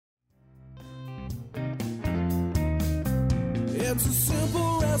It's a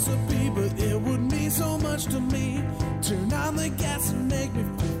simple recipe, but it would mean so much to me. Turn on the gas and make me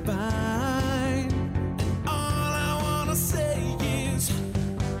feel fine. And all I wanna say is,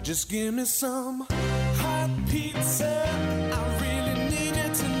 just give me some hot pizza. I really need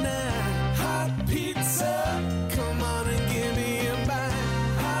it tonight. Hot pizza, come on and give me a bite.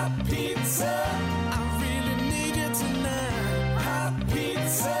 Hot pizza, I really need it tonight. Hot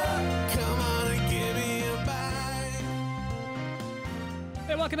pizza, come on and give me a bite.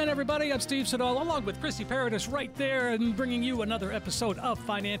 Hey, welcome in, everybody. I'm Steve Siddall, along with Chrissy Paradis, right there, and bringing you another episode of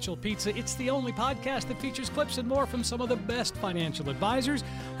Financial Pizza. It's the only podcast that features clips and more from some of the best financial advisors,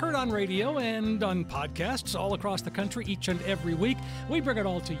 heard on radio and on podcasts all across the country each and every week. We bring it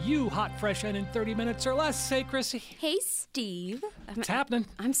all to you, hot, fresh, and in 30 minutes or less. Hey, Chrissy. Hey, Steve. What's happening?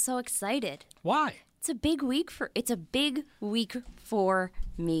 I'm so excited. Why? It's a big week for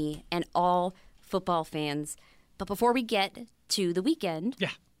me and all football fans. But before we get to the weekend, Yeah.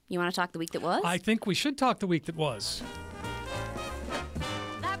 You want to talk the week that was? I think we should talk the week that was.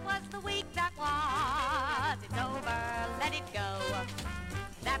 That was the week that was. It's over, let it go.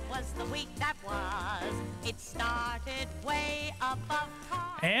 That was the week that was. It started way above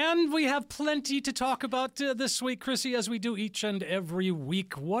par. And we have plenty to talk about this week, Chrissy, as we do each and every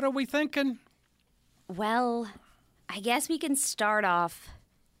week. What are we thinking? Well, I guess we can start off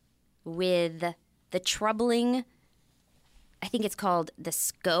with the troubling, I think it's called the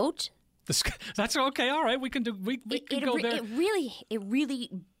SCOT. That's okay. All right, we can do. We can go there. It really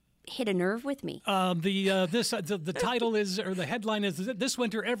hit a nerve with me. The title is, or the headline is, "This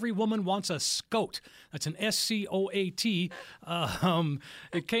winter every woman wants a SCOT." That's an SCOAT.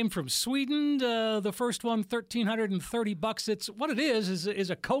 It came from Sweden. The first one, $1,330. It's what it is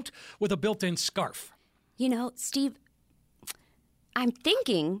a coat with a built-in scarf. You know, Steve, I'm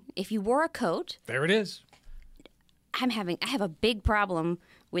thinking if you wore a coat, There it is. I have a big problem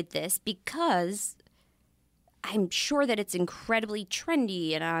with this because I'm sure that it's incredibly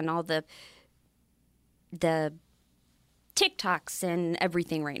trendy and on all the TikToks and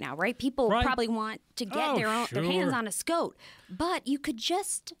everything right now, right? People Right. probably want to get their hands sure. on a SCOT, but you could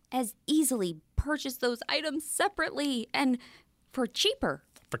just as easily purchase those items separately and for cheaper.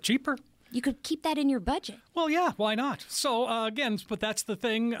 For cheaper? You could keep that in your budget. Well, yeah, why not? So, again, but that's the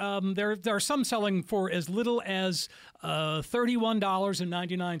thing. There are some selling for as little as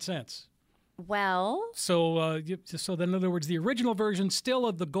 $31.99. Well, So, so then, in other words, the original version, still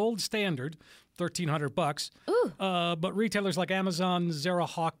of the gold standard, $1,300. Ooh. But retailers like Amazon, Zara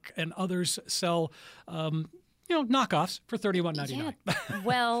Hawk, and others sell, knockoffs for $31.99. yeah.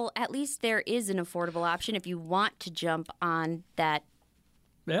 Well, at least there is an affordable option if you want to jump on that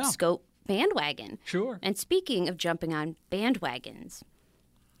Yeah, SCOT bandwagon. Sure. And speaking of jumping on bandwagons,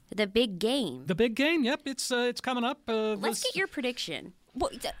 the big game. The big game. Yep, it's coming up. Let's get your prediction. Well,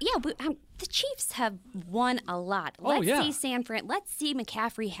 the Chiefs have won a lot. Let's yeah. see let's see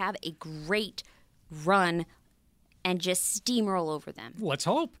McCaffrey have a great run and just steamroll over them. Let's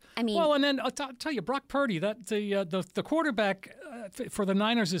hope. I mean- well, and then I'll tell you, Brock Purdy, that the quarterback for the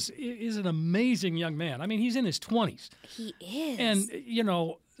Niners is an amazing young man. I mean, he's in his 20s. He is. And,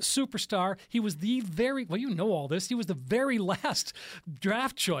 superstar. He was all this. He was the very last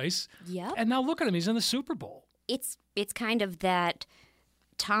draft choice. Yep. And now look at him. He's in the Super Bowl. It's kind of that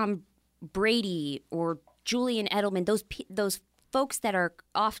Tom Brady or Julian Edelman, those folks that are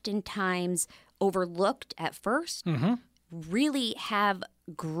oftentimes overlooked at first, really have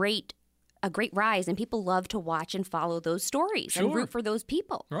a great rise, and people love to watch and follow those stories and Sure. root for those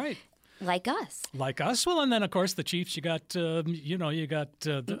people. Right. Like us. Well, and then, of course, the Chiefs, you got the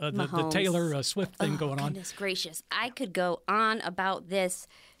Mahomes. Taylor Swift thing going on. Goodness gracious. I could go on about this.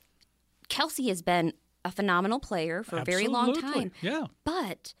 Kelsey has been a phenomenal player for a very long Absolutely. time. Yeah.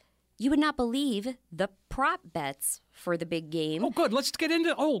 But you would not believe the prop bets for the big game. Oh, good. Let's get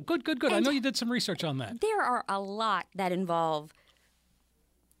into. Oh, good. I And know you did some research on that. There are a lot that involve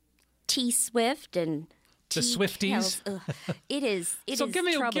T Swift and The T. Swifties. Ugh. It is. So is give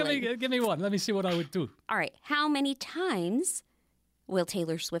me troubling. one. Let me see what I would do. All right. How many times will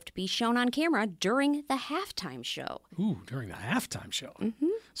Taylor Swift be shown on camera during the halftime show? Ooh, during the halftime show. Mm-hmm.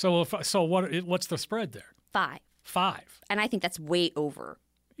 So what's the spread there? 5. 5. And I think that's way over.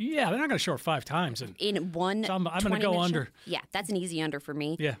 Yeah, they're not going to show her 5 times. In one, So I'm going to go under. Show. Yeah, that's an easy under for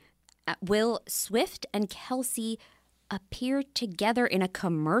me. Yeah. Will Swift and Kelsey appear together in a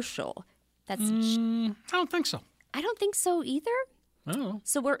commercial? That's. I don't think so. I don't think so either. Oh.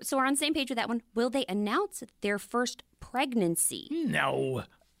 So we're on the same page with that one. Will they announce their first pregnancy? No.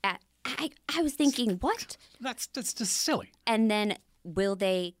 I was thinking, what? That's just silly. And then will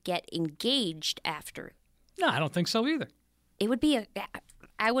they get engaged after? No, I don't think so either. it would be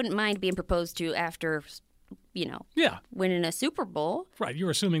I wouldn't mind being proposed to after, winning a Super Bowl. Right. You're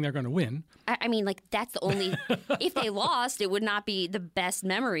assuming they're going to win. I mean, like, that's the only... if they lost, it would not be the best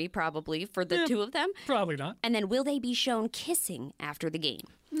memory, probably, for the two of them. Probably not. And then will they be shown kissing after the game?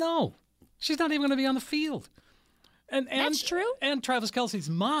 No. She's not even going to be on the field. And That's true. And Travis Kelce's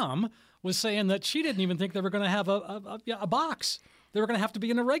mom was saying that she didn't even think they were going to have a box. They were going to have to be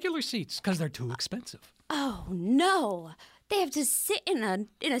in the regular seats because they're too expensive. Oh, no. They have to sit in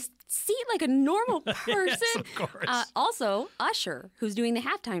a seat like a normal person. Yes, of course. Also, Usher, who's doing the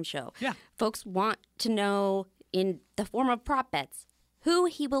halftime show. Yeah. Folks want to know, in the form of prop bets, who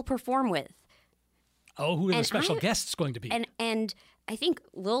he will perform with. Oh, who the special guest's going to be. And I think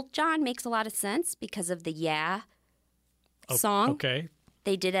Lil Jon makes a lot of sense because of the song. Okay.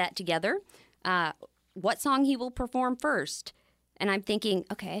 They did that together. What song he will perform first. And I'm thinking,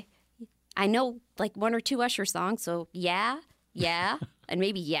 okay, I know like one or two Usher songs, so yeah, and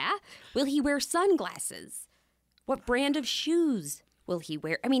maybe yeah. Will he wear sunglasses? What brand of shoes will he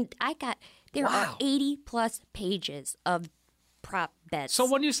wear? I mean, there are 80 plus pages of prop bets. So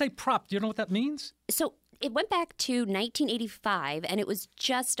when you say prop, do you know what that means? So it went back to 1985, and it was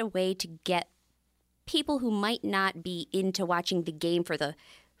just a way to get people who might not be into watching the game for the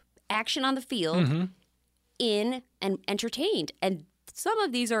action on the field in and entertained. And some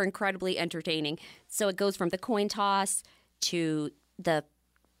of these are incredibly entertaining. So it goes from the coin toss to the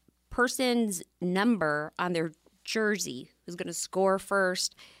person's number on their jersey, who's going to score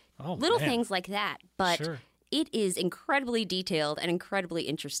first. Little things like that. But it is incredibly detailed and incredibly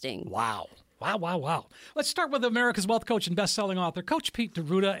interesting. Wow. Let's start with America's Wealth Coach and best-selling author, Coach Pete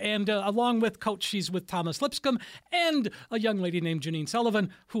D'Arruda, and along with Coach, she's with Thomas Lipscomb, and a young lady named Janine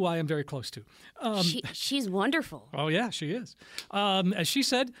Sullivan, who I am very close to. She's wonderful. Oh, yeah, she is. As she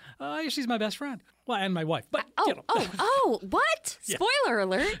said, she's my best friend. Well, and my wife. But what? Yeah. Spoiler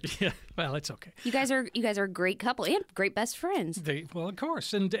alert. Yeah, well, it's okay. You guys are a great couple and great best friends. Well, of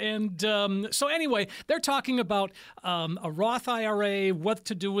course. And so anyway, they're talking about a Roth IRA, what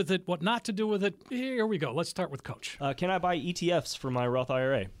to do with it, what not to do with it. Here we go. Let's start with Coach. Can I buy ETFs for my Roth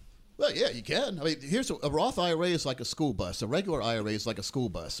IRA? Well, yeah, you can. I mean, here's a Roth IRA is like a school bus. A regular IRA is like a school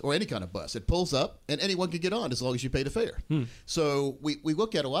bus or any kind of bus. It pulls up, and anyone can get on as long as you pay the fare. So we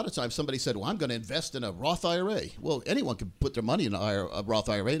look at a lot of times somebody said, well, I'm going to invest in a Roth IRA. Well, anyone can put their money in a Roth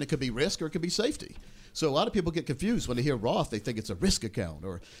IRA, and it could be risk or it could be safety. So a lot of people get confused when they hear Roth. They think it's a risk account.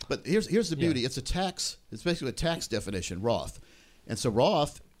 But here's the beauty. It's it's basically a tax definition, Roth. And so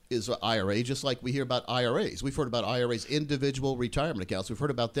Roth is an IRA, just like we hear about IRAs. We've heard about IRAs, individual retirement accounts. We've heard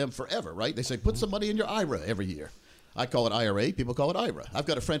about them forever, right? They say, put some money in your IRA every year. I call it IRA. People call it IRA. I've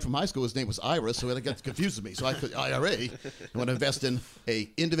got a friend from high school. His name was Ira, so that confuses me. So I put IRA. I want to invest in a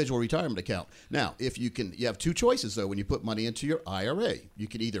individual retirement account. Now, you have two choices, though, when you put money into your IRA. You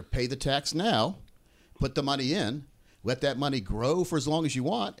can either pay the tax now, put the money in, let that money grow for as long as you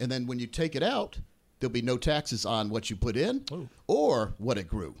want, and then when you take it out, there'll be no taxes on what you put in or what it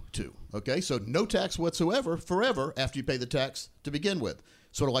grew to. Okay, so no tax whatsoever forever after you pay the tax to begin with.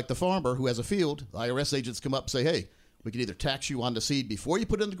 Sort of like the farmer who has a field. The IRS agents come up and say, hey, we can either tax you on the seed before you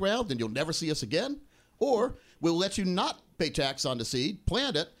put it in the ground, then you'll never see us again, or we'll let you not pay tax on the seed,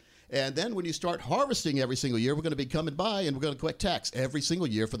 plant it, and then when you start harvesting every single year, we're going to be coming by and we're going to collect tax every single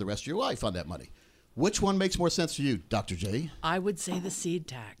year for the rest of your life on that money. Which one makes more sense to you, Dr. J? I would say the seed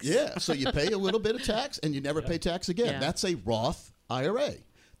tax. Yeah, so you pay a little bit of tax and you never pay tax again. Yeah. That's a Roth IRA.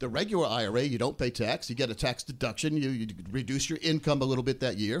 The regular IRA, you don't pay tax. You get a tax deduction. You reduce your income a little bit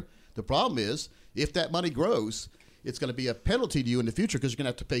that year. The problem is, if that money grows, it's going to be a penalty to you in the future because you're going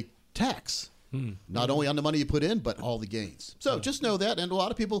to have to pay tax. Not only on the money you put in, but all the gains. So just know that. And a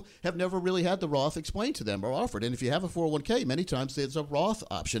lot of people have never really had the Roth explained to them or offered. And if you have a 401k, many times there's a Roth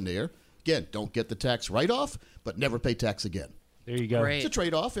option there. Again, don't get the tax write-off, but never pay tax again. There you go. Great. It's a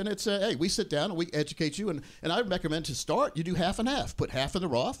trade-off, and it's, hey, we sit down and we educate you. And I recommend to start, you do half and half. Put half in the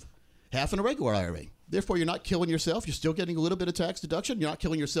Roth, half in a regular IRA. Therefore, you're not killing yourself. You're still getting a little bit of tax deduction. You're not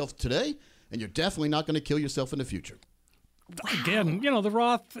killing yourself today, and you're definitely not going to kill yourself in the future. Wow. Again, the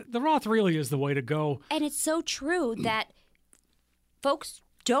Roth really is the way to go. And it's so true that folks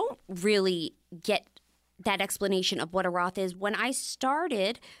don't really get that explanation of what a Roth is. When I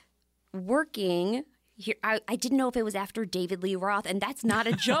started working here, I didn't know if it was after David Lee Roth, and that's not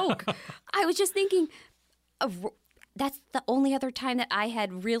a joke. I was just thinking, that's the only other time that I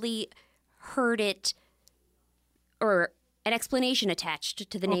had really heard it or an explanation attached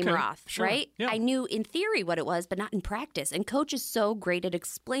to the name Okay, Roth, sure, right? yeah. I knew in theory what it was, but not in practice. And Coach is so great at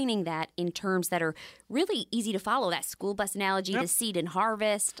explaining that in terms that are really easy to follow. That school bus analogy, Yep. the seed and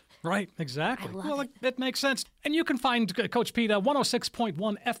harvest. Right, exactly. I love well, it. it makes sense. And you can find Coach Pete at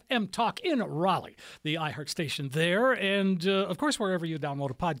 106.1 FM Talk in Raleigh, the iHeart station there. And, of course, wherever you download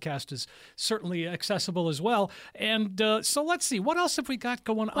a podcast is certainly accessible as well. And so let's see. What else have we got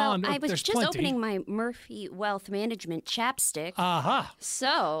going Well, on? I was There's just plenty. opening my Murphy Wealth Management chapstick. Aha.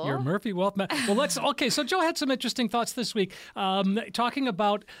 So Your Murphy Wealth. Well, okay. So Joe had some interesting thoughts this week, talking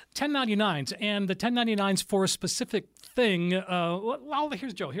about 1099s and the 1099s for a specific thing. Well,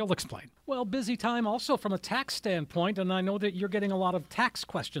 here's Joe. He'll explain. Well, busy time also from a tax standpoint, and I know that you're getting a lot of tax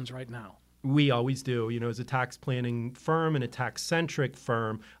questions right now. We always do. As a tax planning firm and a tax-centric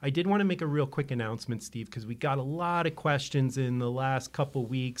firm, I did want to make a real quick announcement, Steve, because we got a lot of questions in the last couple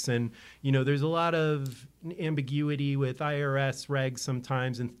weeks. And, there's a lot of ambiguity with IRS regs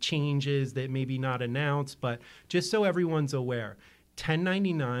sometimes and changes that may be not announced. But just so everyone's aware,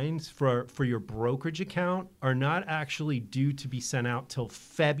 1099s for your brokerage account are not actually due to be sent out till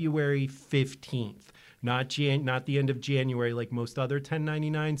February 15th. Not the end of January like most other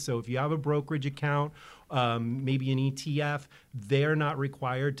 1099s. So if you have a brokerage account, maybe an ETF, they're not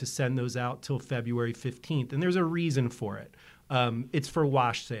required to send those out till February 15th. And there's a reason for it. It's for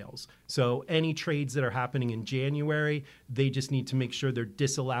wash sales. So any trades that are happening in January, they just need to make sure they're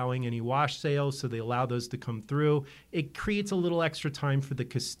disallowing any wash sales, so they allow those to come through. It creates a little extra time for the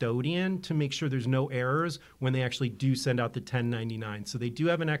custodian to make sure there's no errors when they actually do send out the 1099. So they do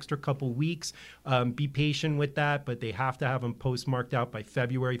have an extra couple weeks. Be patient with that, but they have to have them postmarked out by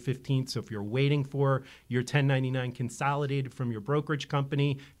February 15th. So if you're waiting for your 1099 consolidated from your brokerage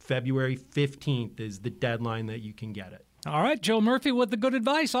company, February 15th is the deadline that you can get it. All right, Joe Murphy with the good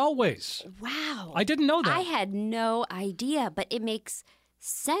advice always. wow. I didn't know that. I had no idea, but it makes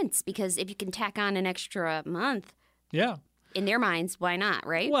sense because if you can tack on an extra month, Yeah. in their minds, why not,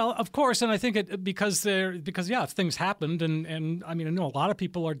 right? Well, of course, and I think because things happened, and I mean, I know a lot of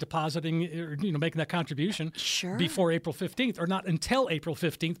people are depositing, or, making that contribution Sure. before April 15th, or not until April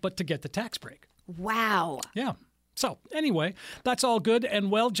 15th, but to get the tax break. Wow. Yeah. So anyway, that's all good.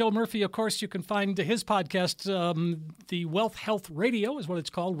 And well, Joe Murphy, of course, you can find his podcast, the Wealth Health Radio is what it's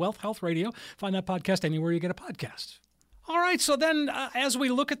called, Wealth Health Radio. Find that podcast anywhere you get a podcast. All right. So then as we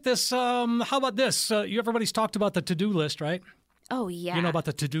look at this, how about this? Everybody's talked about the to-do list, right? Oh, yeah. You know about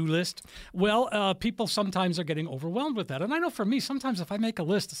the to-do list? Well, people sometimes are getting overwhelmed with that. And I know for me, sometimes if I make a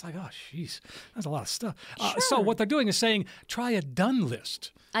list, it's like, oh, jeez, that's a lot of stuff. So what they're doing is saying, try a done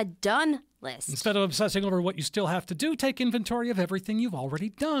list. A done list. Instead of obsessing over what you still have to do, take inventory of everything you've already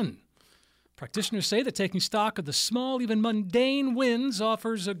done. Practitioners say that taking stock of the small, even mundane wins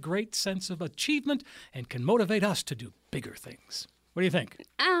offers a great sense of achievement and can motivate us to do bigger things. What do you think?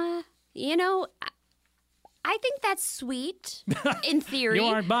 I think that's sweet in theory. You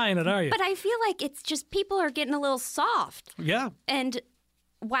aren't buying it, are you? But I feel like it's just people are getting a little soft. Yeah. And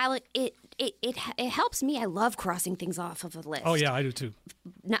while it helps me, I love crossing things off of a list. Oh, yeah, I do too.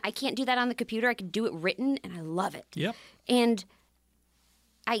 Now, I can't do that on the computer. I can do it written, and I love it. Yep. And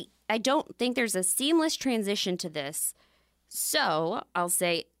I don't think there's a seamless transition to this. So I'll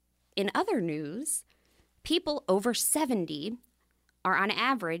say, in other news, people over 70 are on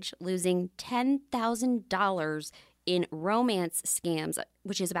average losing $10,000 in romance scams,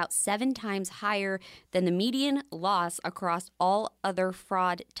 which is about 7 times higher than the median loss across all other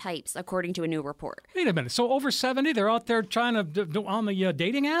fraud types, according to a new report. Wait a minute. So over 70, they're out there trying to do on the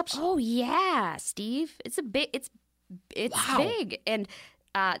dating apps? Oh yeah, Steve, it's Wow. big, and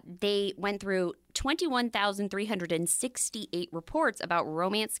they went through 21,368 reports about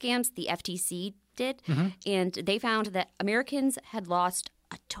romance scams. The FTC did, and they found that Americans had lost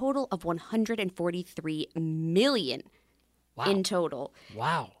a total of $143 million in total.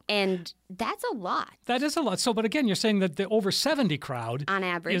 Wow. And that's a lot. That is a lot. So, but again, you're saying that the over 70 crowd On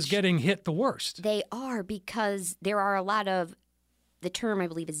average. is getting hit the worst. They are, because there are a lot of, the term I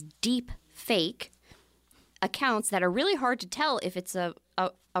believe is deep fake accounts that are really hard to tell if it's a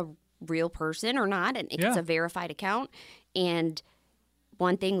real person or not, and it's a verified account. And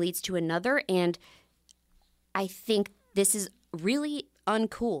one thing leads to another. And I think this is really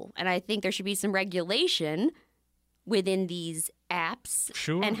uncool. And I think there should be some regulation within these apps.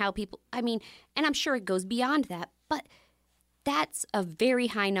 Sure. And how people, and I'm sure it goes beyond that, but that's a very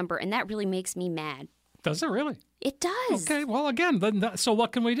high number. And that really makes me mad. Does it really? It does. Okay. Well, again, so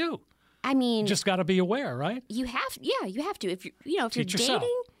what can we do? Just got to be aware, right? You have to. If you're Teach yourself.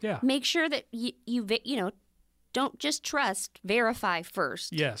 dating, make sure that you don't just trust, verify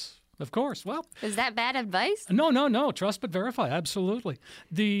first. Yes. of course. Well, Is that bad advice? no. Trust but verify. Absolutely.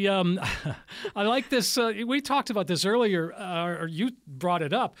 The I like this. We talked about this earlier, or you brought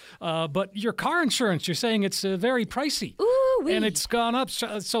it up. But your car insurance, you're saying it's very pricey. Ooh-wee. And it's gone up.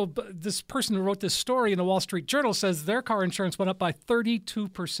 So this person who wrote this story in the Wall Street Journal says their car insurance went up by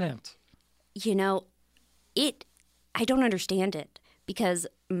 32%. You know, I don't understand it because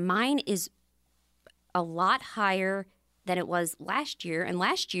mine is a lot higher than it was last year. And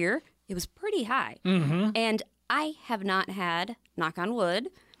last year, it was pretty high. Mm-hmm. And I have not had, knock on wood,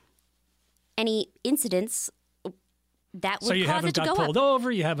 any incidents that would So you cause haven't it to got go pulled up.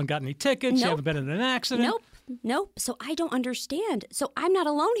 over, you haven't got any tickets, you Nope. haven't been in an accident. Nope. So I don't understand. So I'm not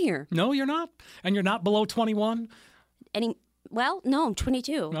alone here. No, you're not. And you're not below 21? Well, no, I'm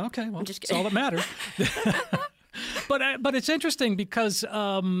 22. Okay, well, I'm just that's all that matters. But it's interesting because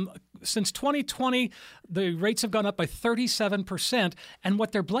since 2020, the rates have gone up by 37%. And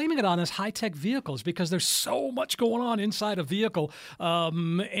what they're blaming it on is high-tech vehicles because there's so much going on inside a vehicle.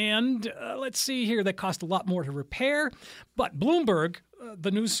 Let's see here, they cost a lot more to repair. But Bloomberg,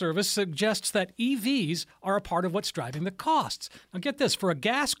 the news service, suggests that EVs are a part of what's driving the costs. Now get this, for a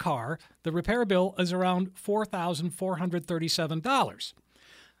gas car, the repair bill is around $4,437.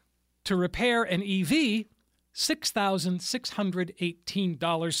 To repair an EV,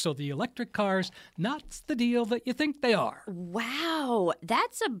 $6,618. So the electric cars, not the deal that you think they are. Wow,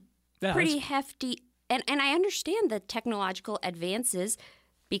 that's a pretty hefty. And I understand the technological advances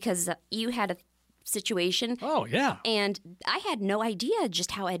because you had a situation. Oh, yeah. And I had no idea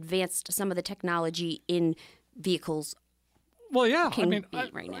just how advanced some of the technology in vehicles. Well, yeah. Can I mean, be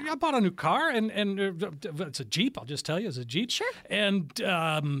right now. I bought a new car, and it's a Jeep. I'll just tell you, it's a Jeep. Sure. And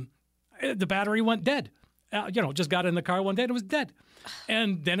the battery went dead. Just got in the car one day and it was dead.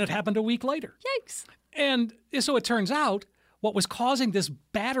 And then it happened a week later. Yikes. And so it turns out what was causing this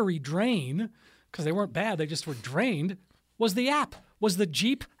battery drain, because they weren't bad, they just were drained, was the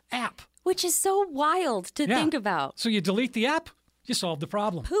Jeep app. Which is so wild to Yeah. think about. So you delete the app, you solve the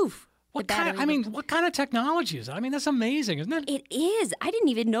problem. Poof. What the kind? battery What kind of technology is that? I mean, that's amazing, isn't it? It is. I didn't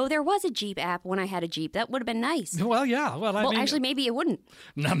even know there was a Jeep app when I had a Jeep. That would have been nice. Well, yeah. Well, I mean, Actually, maybe it wouldn't.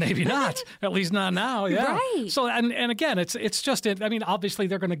 no, maybe not. At least not now. Yeah. Right. So, and again, it's just. I mean, obviously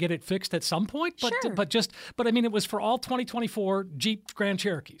they're going to get it fixed at some point. But Sure. but I mean, it was for all 2024 Jeep Grand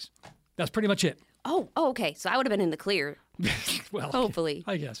Cherokees. That's pretty much it. Oh, okay. So I would have been in the clear, Well, hopefully.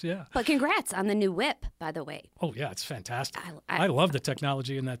 I guess, yeah. But congrats on the new whip, by the way. Oh, yeah, it's fantastic. I- I love the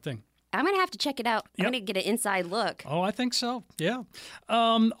technology in that thing. I'm going to have to check it out. Yep. I'm going to get an inside look. Oh, I think so. Yeah.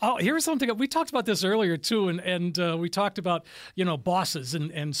 Here's something we talked about this earlier too, and we talked about bosses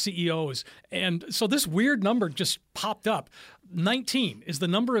and CEOs, and so this weird number just popped up. 19 is the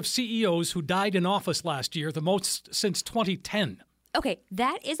number of CEOs who died in office last year, the most since 2010. Okay,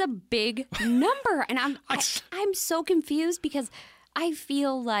 that is a big number. And I'm so confused because I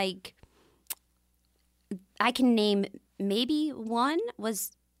feel like I can name maybe one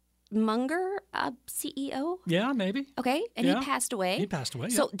was Munger, a CEO. Yeah, maybe. Okay, and Yeah. he passed away. He passed away,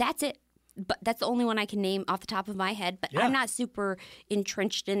 So yeah. that's it. But that's the only one I can name off the top of my head. But Yeah. I'm not super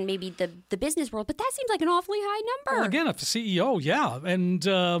entrenched in maybe the business world. But that seems like an awfully high number. Well, again, if a CEO, yeah. And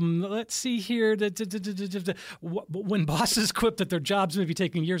let's see here. When bosses quip that their jobs may be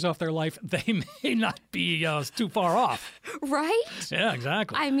taking years off their life, they may not be too far off. Right? Yeah,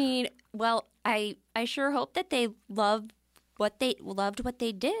 exactly. I mean, well, I sure hope that they loved what they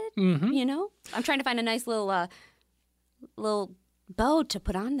did. Mm-hmm. I'm trying to find a nice little bow to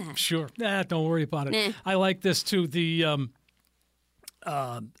put on that. Sure. Don't worry about it. Nah. I like this too.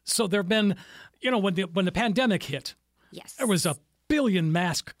 So there have been, when the pandemic hit, Yes. there was 1 billion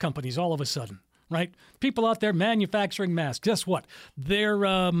mask companies all of a sudden, right? People out there manufacturing masks. Guess what? They're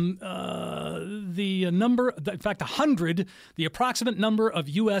the number, in fact, 100, the approximate number of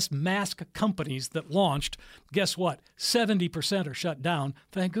U.S. mask companies that launched, guess what? 70% are shut down.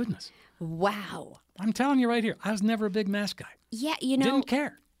 Thank goodness. Wow. I'm telling you right here, I was never a big mask guy. Yeah, Didn't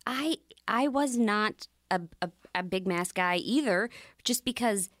care. I was not a big mask guy either, just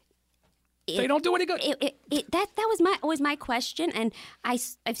because They don't do any good. that was always my question, and I've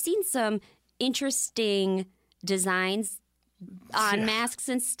seen some interesting designs on masks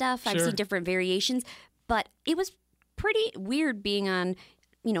and stuff. I've Sure. seen different variations, but it was pretty weird being on,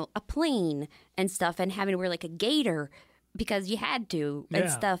 a plane and stuff and having to wear like a gaiter because you had to and Yeah.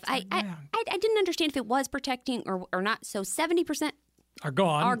 stuff. I didn't understand if it was protecting or not. So 70% are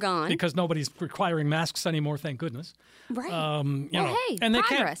gone. Are gone. Because nobody's requiring masks anymore, thank goodness. Right. Hey, and they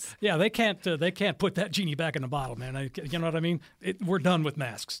progress. They can't put that genie back in the bottle, man. You know what I mean? We're done with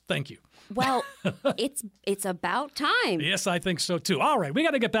masks. Thank you. Well, it's about time. Yes, I think so too. All right, we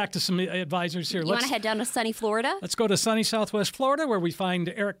got to get back to some advisors here. You want to head down to sunny Florida? Let's go to sunny Southwest Florida, where we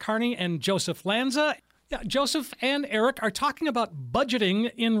find Eric Carney and Joseph Lanza. Yeah, Joseph and Eric are talking about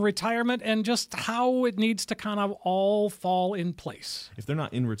budgeting in retirement and just how it needs to kind of all fall in place. If they're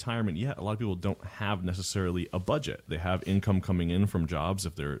not in retirement yet, a lot of people don't have necessarily a budget. They have income coming in from jobs.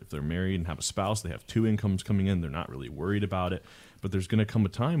 If they're married and have a spouse, they have two incomes coming in. They're not really worried about it. But there's going to come a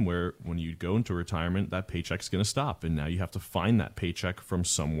time where when you go into retirement, that paycheck's going to stop. And now you have to find that paycheck from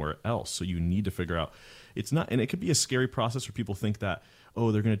somewhere else. So you need to figure out, it's not, and it could be a scary process where people think that,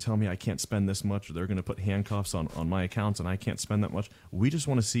 oh, they're going to tell me I can't spend this much, or they're going to put handcuffs on my accounts and I can't spend that much. We just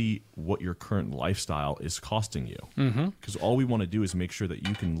want to see what your current lifestyle is costing you. Because all we want to do is make sure that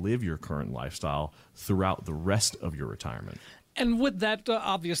you can live your current lifestyle throughout the rest of your retirement. And with that,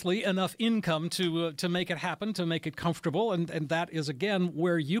 obviously, enough income to make it happen, to make it comfortable. And that is, again,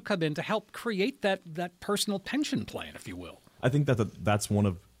 where you come in to help create that personal pension plan, if you will. I think that's one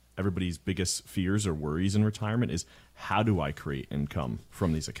of everybody's biggest fears or worries in retirement is, how do I create income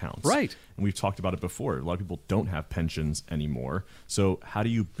from these accounts? Right. And we've talked about it before. A lot of people don't have pensions anymore. So how do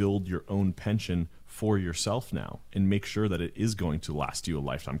you build your own pension for yourself now and make sure that it is going to last you a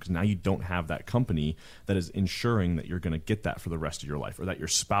lifetime? Because now you don't have that company that is ensuring that you're going to get that for the rest of your life, or that your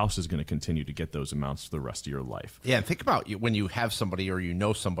spouse is going to continue to get those amounts for the rest of your life. Yeah, and think about when you have somebody, or you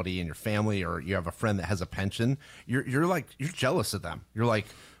know somebody in your family, or you have a friend that has a pension, you're jealous of them. You're like,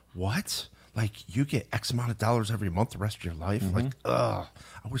 what? Like, you get X amount of dollars every month the rest of your life? Like, ugh,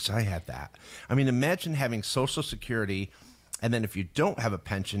 I wish I had that. I mean, imagine having Social Security, and then if you don't have a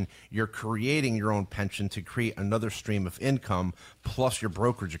pension, you're creating your own pension to create another stream of income plus your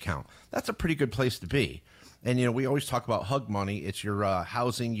brokerage account. That's a pretty good place to be. And, we always talk about hug money. It's your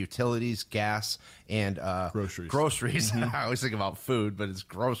housing, utilities, gas, and groceries. I always think about food, but it's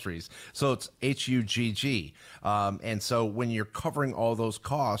groceries. So it's HUGG. And so when you're covering all those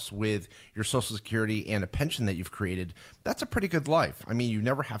costs with your Social Security and a pension that you've created, that's a pretty good life. I mean, you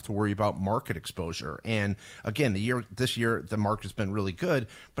never have to worry about market exposure. And again, this year, the market's been really good.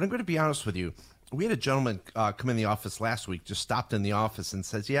 But I'm going to be honest with you. We had a gentleman come in the office last week, just stopped in the office and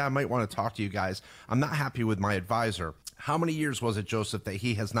says, yeah, I might want to talk to you guys. I'm not happy with my advisor. How many years was it, Joseph, that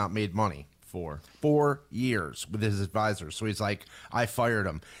he has not made money? 4. 4 years with his advisor. So he's like, I fired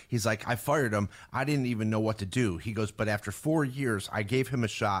him. He's like, I fired him. I didn't even know what to do. He goes, but after 4 years, I gave him a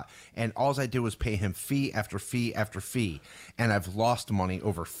shot, and all I did was pay him fee after fee after fee, and I've lost money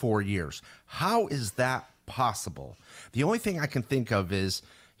over 4 years. How is that possible? The only thing I can think of is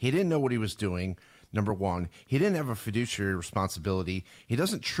he didn't know what he was doing. Number one, he didn't have a fiduciary responsibility. He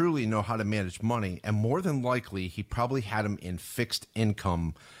doesn't truly know how to manage money. And more than likely, he probably had him in fixed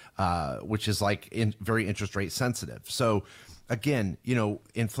income, which is very interest rate sensitive. So again,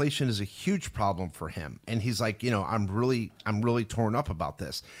 inflation is a huge problem for him. And he's like, I'm really torn up about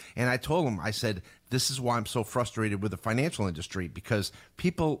this. And I told him, I said, this is why I'm so frustrated with the financial industry, because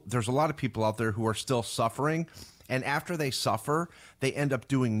there's a lot of people out there who are still suffering. And after they suffer, they end up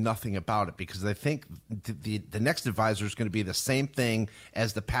doing nothing about it because they think the next advisor is going to be the same thing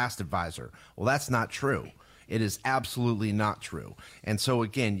as the past advisor. Well, that's not true. It is absolutely not true. And so,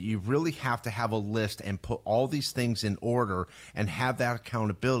 again, you really have to have a list and put all these things in order and have that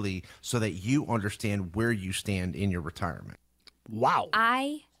accountability so that you understand where you stand in your retirement. Wow.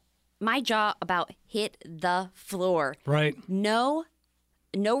 My jaw about hit the floor. Right. No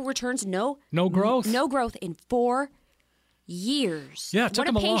returns, no growth. No growth in 4 years. Yeah, it took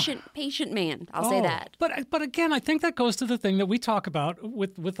him a long... patient man. I'll say that. But again, I think that goes to the thing that we talk about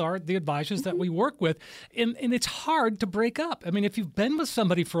with the advisors that we work with, and it's hard to break up. I mean, if you've been with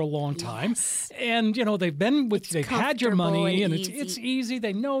somebody for a long time, and they've had your money, and it's easy.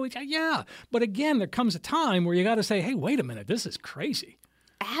 They know each other. Yeah, but again, there comes a time where you got to say, hey, wait a minute, this is crazy.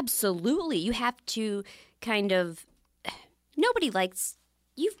 Absolutely, you have to kind of. Nobody likes.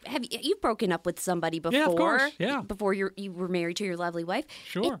 You've broken up with somebody before? Yeah, of course. Yeah. Before you were married to your lovely wife.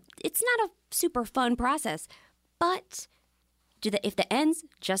 Sure. It's not a super fun process, but if the ends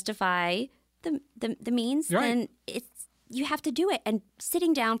justify the means, right, then you have to do it. And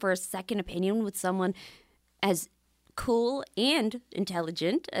sitting down for a second opinion with someone as cool and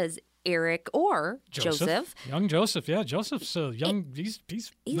intelligent as Eric or Joseph. Young Joseph, yeah. Joseph's young.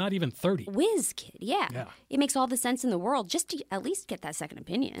 He's not even 30. Whiz kid, yeah. Yeah. It makes all the sense in the world just to at least get that second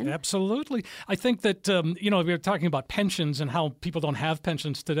opinion. Absolutely. I think that, we were talking about pensions and how people don't have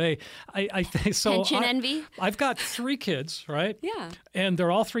pensions today. I think so. Pension envy? I've got 3 kids, right? Yeah. And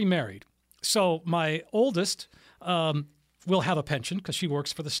they're all 3 married. So my oldest will have a pension because she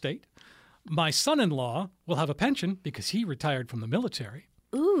works for the state. My son-in-law will have a pension because he retired from the military.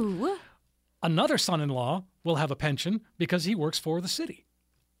 Ooh. Another son-in-law will have a pension because he works for the city.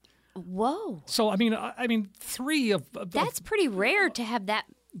 Whoa. So I mean, 3 of That's pretty rare to have that.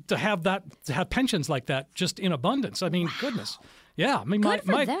 to have pensions like that just in abundance. I mean, goodness. Yeah, I mean, Good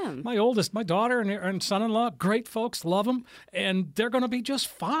for them. my oldest, my daughter and son-in-law, great folks, love them, and they're going to be just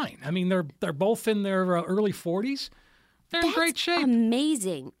fine. I mean, they're both in their early 40s. They're in great shape.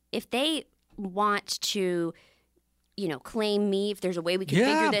 Amazing. If they want to, claim me, if there's a way we can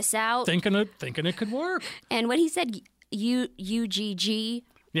figure this out. Thinking it could work. And when he said UGG,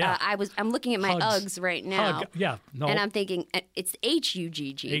 Yeah. I'm looking at my Hugs. Uggs right now. Hug. Yeah, no. And I'm thinking it's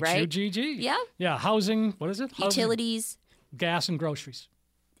HUGG, right? HUGG. Yeah. Yeah, housing, what is it? Housing, Utilities. gas and groceries.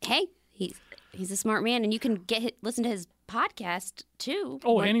 Hey, he's a smart man, and you can listen to his podcast too.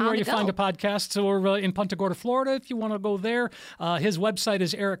 Oh, anywhere you find a podcast, or in Punta Gorda, Florida, if you want to go there. His website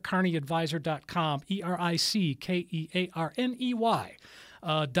is ericcarneyadvisor.com,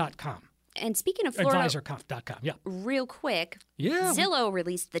 ERICKEARNEY.com. And speaking of Florida, Advisorconf.com, yeah. real quick, Yeah. Zillow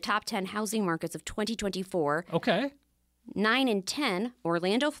released the top 10 housing markets of 2024. Okay. 9 and 10,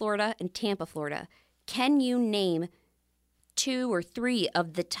 Orlando, Florida, and Tampa, Florida. Can you name 2 or 3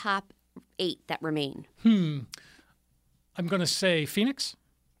 of the top 8 that remain? I'm going to say Phoenix,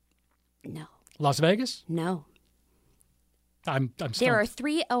 No. Las Vegas. No. I'm There stumped. are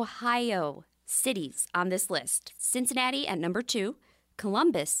 3 Ohio cities on this list. Cincinnati at number 2,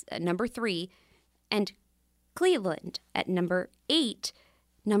 Columbus at number 3, and Cleveland at number 8.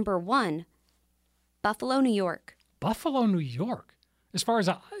 Number 1, Buffalo, New York. Buffalo, New York. As far as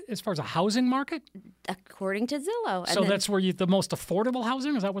a housing market, According to Zillow. so that's where the most affordable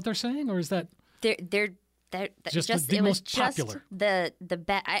housing. Is that what they're saying, or is that they're Just just the it was most just popular? the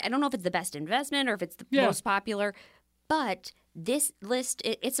I don't know if it's the best investment or if it's the Yeah. most popular, but this list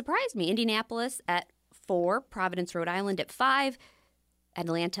it surprised me. Indianapolis at 4, Providence, Rhode Island at 5,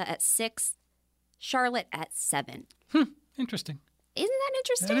 Atlanta at 6, Charlotte at 7. interesting? Isn't that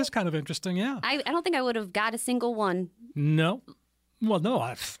interesting? That is kind of interesting, yeah. I don't think I would have got a single one. No. Well, no,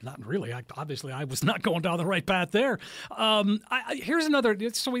 not really. Obviously, I was not going down the right path there. Here's another.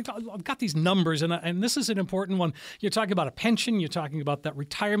 So I've got these numbers, and this is an important one. You're talking about a pension. You're talking about that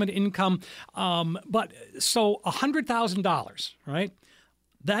retirement income. But so $100,000, right?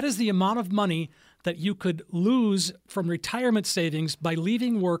 That is the amount of money that you could lose from retirement savings by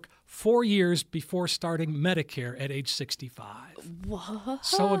leaving work 4 years before starting Medicare at age 65. Whoa.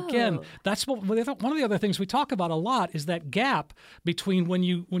 So again, that's one of the other things we talk about a lot is that gap between when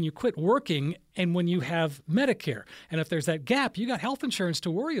you quit working and when you have Medicare. And if there's that gap, you got health insurance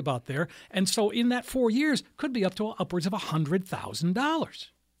to worry about there. And so in that 4 years could be up to upwards of $100,000.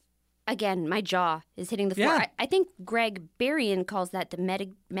 Again, my jaw is hitting the floor. Yeah. I think Greg Berrien calls that the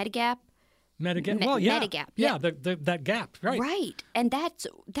Medigap. Medigap. Well, yeah. Medigap. Yeah, that gap, right. Right. And that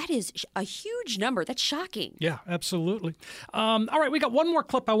is a huge number. That's shocking. Yeah, absolutely. All right, we got one more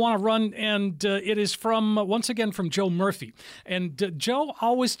clip I want to run, and it is once again from Joe Murphy. And Joe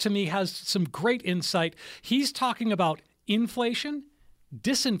always, to me, has some great insight. He's talking about inflation,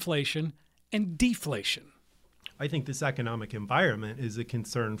 disinflation, and deflation. I think this economic environment is a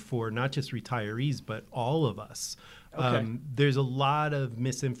concern for not just retirees, but all of us. Okay. There's a lot of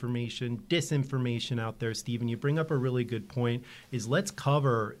misinformation, disinformation out there, Stephen. You bring up a really good point, is let's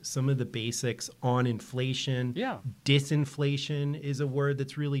cover some of the basics on inflation. Yeah. Disinflation is a word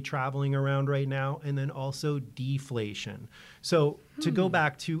that's really traveling around right now, and then also deflation. So to go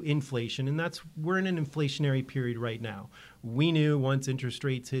back to inflation, and we're in an inflationary period right now. We knew once interest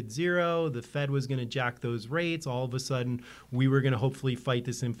rates hit 0, the Fed was going to jack those rates. All of a sudden, we were going to hopefully fight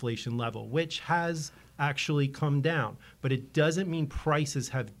this inflation level, which has actually come down. But it doesn't mean prices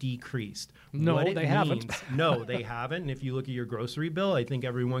have decreased. No, What it they haven't. means- no, they haven't. And if you look at your grocery bill, I think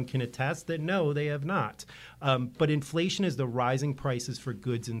everyone can attest that no, they have not. But inflation is the rising prices for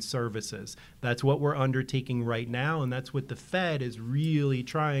goods and services. That's what we're undertaking right now, and that's what the Fed is really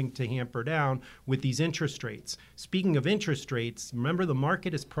trying to hamper down with these interest rates. Speaking of interest rates, remember the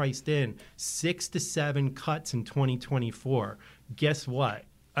market is priced in 6 to 7 cuts in 2024. Guess what?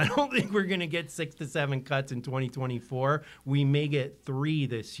 I don't think we're going to get 6 to 7 cuts in 2024. We may get 3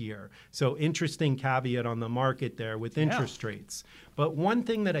 this year. So interesting caveat on the market there with interest rates. But one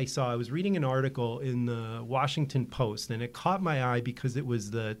thing that I saw, I was reading an article in the Washington Post, and it caught my eye because it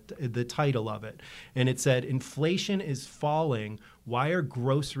was the title of it. And it said, "Inflation is falling. Why are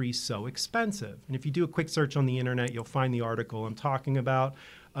groceries so expensive?" And if you do a quick search on the internet, you'll find the article I'm talking about.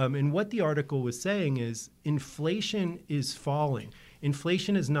 And what the article was saying is inflation is falling.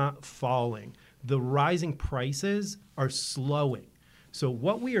 Inflation is not falling. The rising prices are slowing. So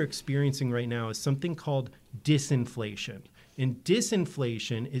what we are experiencing right now is something called disinflation. And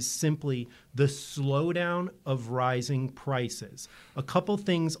disinflation is simply the slowdown of rising prices. A couple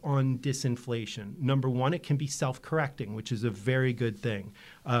things on disinflation. Number one, it can be self-correcting, which is a very good thing.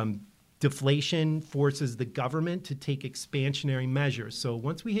 Deflation forces the government to take expansionary measures. So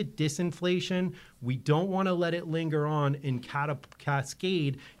once we hit disinflation, we don't want to let it linger on and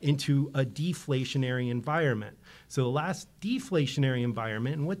cascade into a deflationary environment. So the last deflationary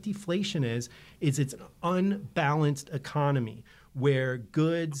environment, and what deflation is it's an unbalanced economy where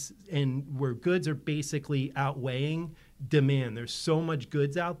goods are basically outweighing demand. There's so much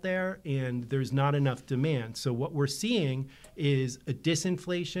goods out there and there's not enough demand. So what we're seeing is a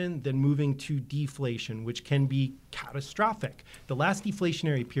disinflation, then moving to deflation, which can be catastrophic. The last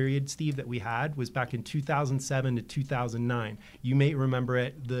deflationary period, Steve, that we had was back in 2007 to 2009. You may remember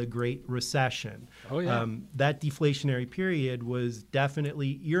it, the Great Recession. Oh, yeah. That deflationary period was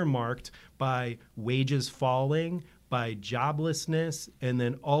definitely earmarked by wages falling, by joblessness, and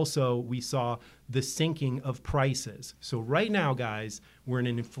then also we saw the sinking of prices. So right now, guys, we're in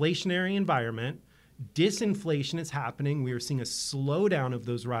an inflationary environment. Disinflation is happening. We are seeing a slowdown of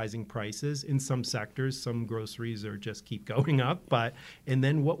those rising prices in some sectors. Some groceries are just keep going up. And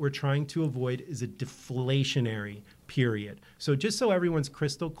then what we're trying to avoid is a deflationary period. So just so everyone's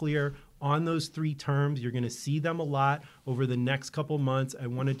crystal clear on those 3 terms, you're going to see them a lot over the next couple months. I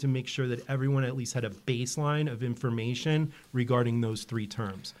wanted to make sure that everyone at least had a baseline of information regarding those 3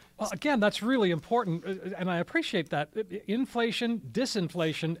 terms. Well, again, that's really important, and I appreciate that. Inflation,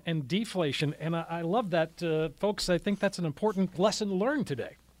 disinflation, and deflation. And I love that, folks. I think that's an important lesson learned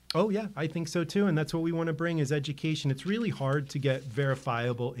today. Oh, yeah, I think so, too. And that's what we want to bring is education. It's really hard to get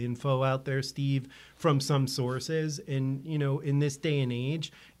verifiable info out there, Steve, from some sources. And, you know, in this day and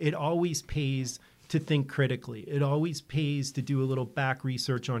age, it always pays to think critically. It always pays to do a little back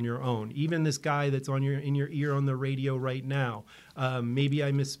research on your own. Even this guy that's in your ear on the radio right now, maybe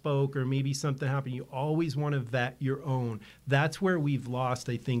I misspoke or maybe something happened. You always want to vet your own. That's where we've lost,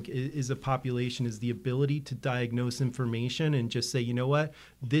 I think, is a population, is the ability to diagnose information and just say, you know what,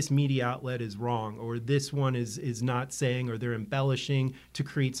 this media outlet is wrong, or this one is not saying, or they're embellishing to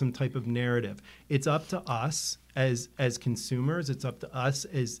create some type of narrative. It's up to us as consumers, it's up to us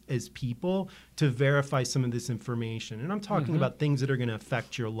as people to verify some of this information. And I'm talking about things that are going to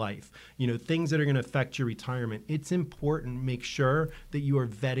affect your life, you know, things that are going to affect your retirement. It's important. Make sure that you are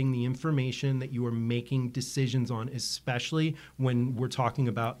vetting the information that you are making decisions on, especially when we're talking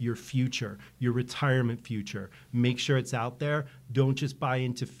about your future, your retirement future. Make sure it's out there. Don't just buy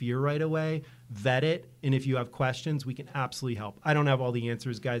into fear right away. Vet it, and if you have questions, we can absolutely help. I don't have all the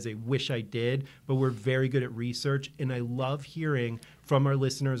answers, guys. I wish I did, but we're very good at research, and I love hearing from our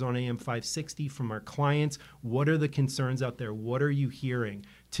listeners on AM 560, from our clients. What are the concerns out there? What are you hearing?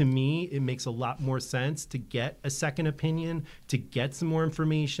 To me, it makes a lot more sense to get a second opinion, to get some more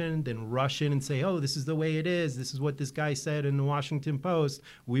information, than rush in and say, oh, this is the way it is. This is what this guy said in the Washington Post.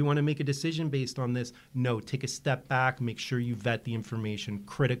 We want to make a decision based on this. No, take a step back. Make sure you vet the information.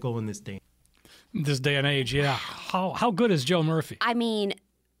 Critical in this day. This day and age, yeah. How good is Joe Murphy? I mean,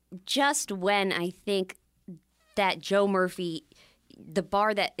 just when I think that Joe Murphy, the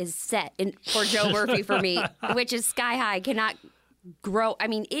bar that is set for Joe Murphy for me, which is sky high, cannot grow. I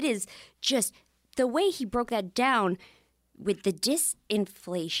mean, it is just the way he broke that down with the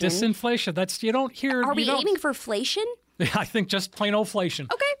disinflation. Disinflation. That's, you don't hear. Are we aiming for inflation? I think just plain old inflation.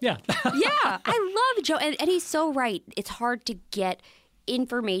 Okay. Yeah. Yeah. I love Joe. And he's so right. It's hard to get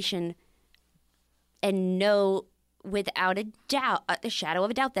information and know without a doubt, a shadow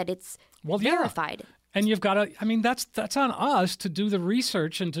of a doubt, that it's verified. And you've got to, I mean, that's on us to do the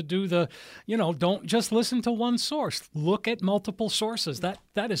research and to do the, you know, don't just listen to one source. Look at multiple sources. That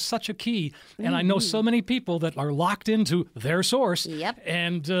is such a key. And I know so many people that are locked into their source. Yep.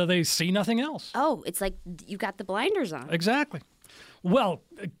 And they see nothing else. Oh, it's like you got the blinders on. Exactly. Well,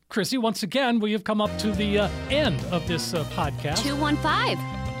 Chrissy, once again, we have come up to the end of this podcast. 215.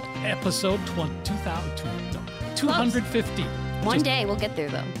 Episode 250. One day we'll get there,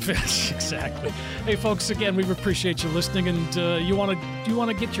 though. Exactly. Hey, folks, again, we appreciate you listening, and you want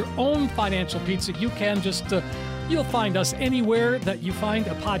to get your own financial pizza, you can just... You'll find us anywhere that you find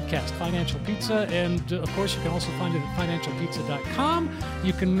a podcast, Financial Pizza, and of course you can also find it at financialpizza.com.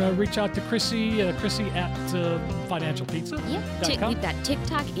 You can reach out to Chrissy at financialpizza.com. Yeah, we've got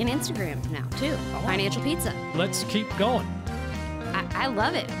TikTok and Instagram now too. Financial Pizza. Let's keep going. I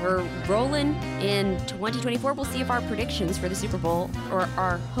love it. We're rolling in 2024. We'll see if our predictions for the Super Bowl or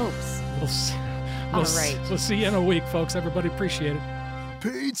our hopes. We'll see. All right. We'll see you in a week, folks. Everybody appreciate it.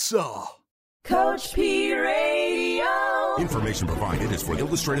 Pizza. Coach P Radio. Information provided is for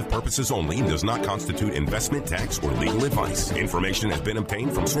illustrative purposes only and does not constitute investment, tax, or legal advice. Information has been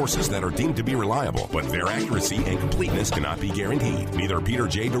obtained from sources that are deemed to be reliable, but their accuracy and completeness cannot be guaranteed. Neither Peter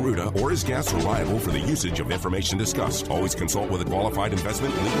J. Deruta or his guests are liable for the usage of information discussed. Always consult with a qualified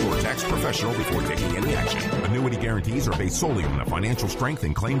investment, legal, or tax professional before taking any action. Annuity guarantees are based solely on the financial strength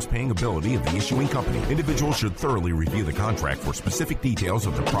and claims-paying ability of the issuing company. Individuals should thoroughly review the contract for specific details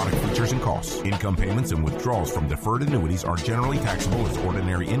of the product features and costs. Income payments and withdrawals from deferred annuities are generally taxable as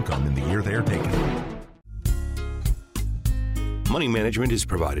ordinary income in the year they are taken. Money management is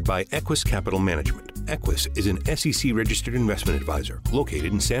provided by Equus Capital Management. Equus is an SEC-registered investment advisor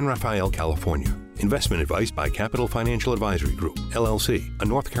located in San Rafael, California. Investment advice by Capital Financial Advisory Group, LLC, a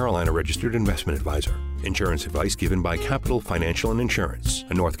North Carolina-registered investment advisor. Insurance advice given by Capital Financial and Insurance,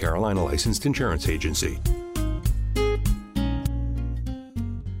 a North Carolina licensed insurance agency.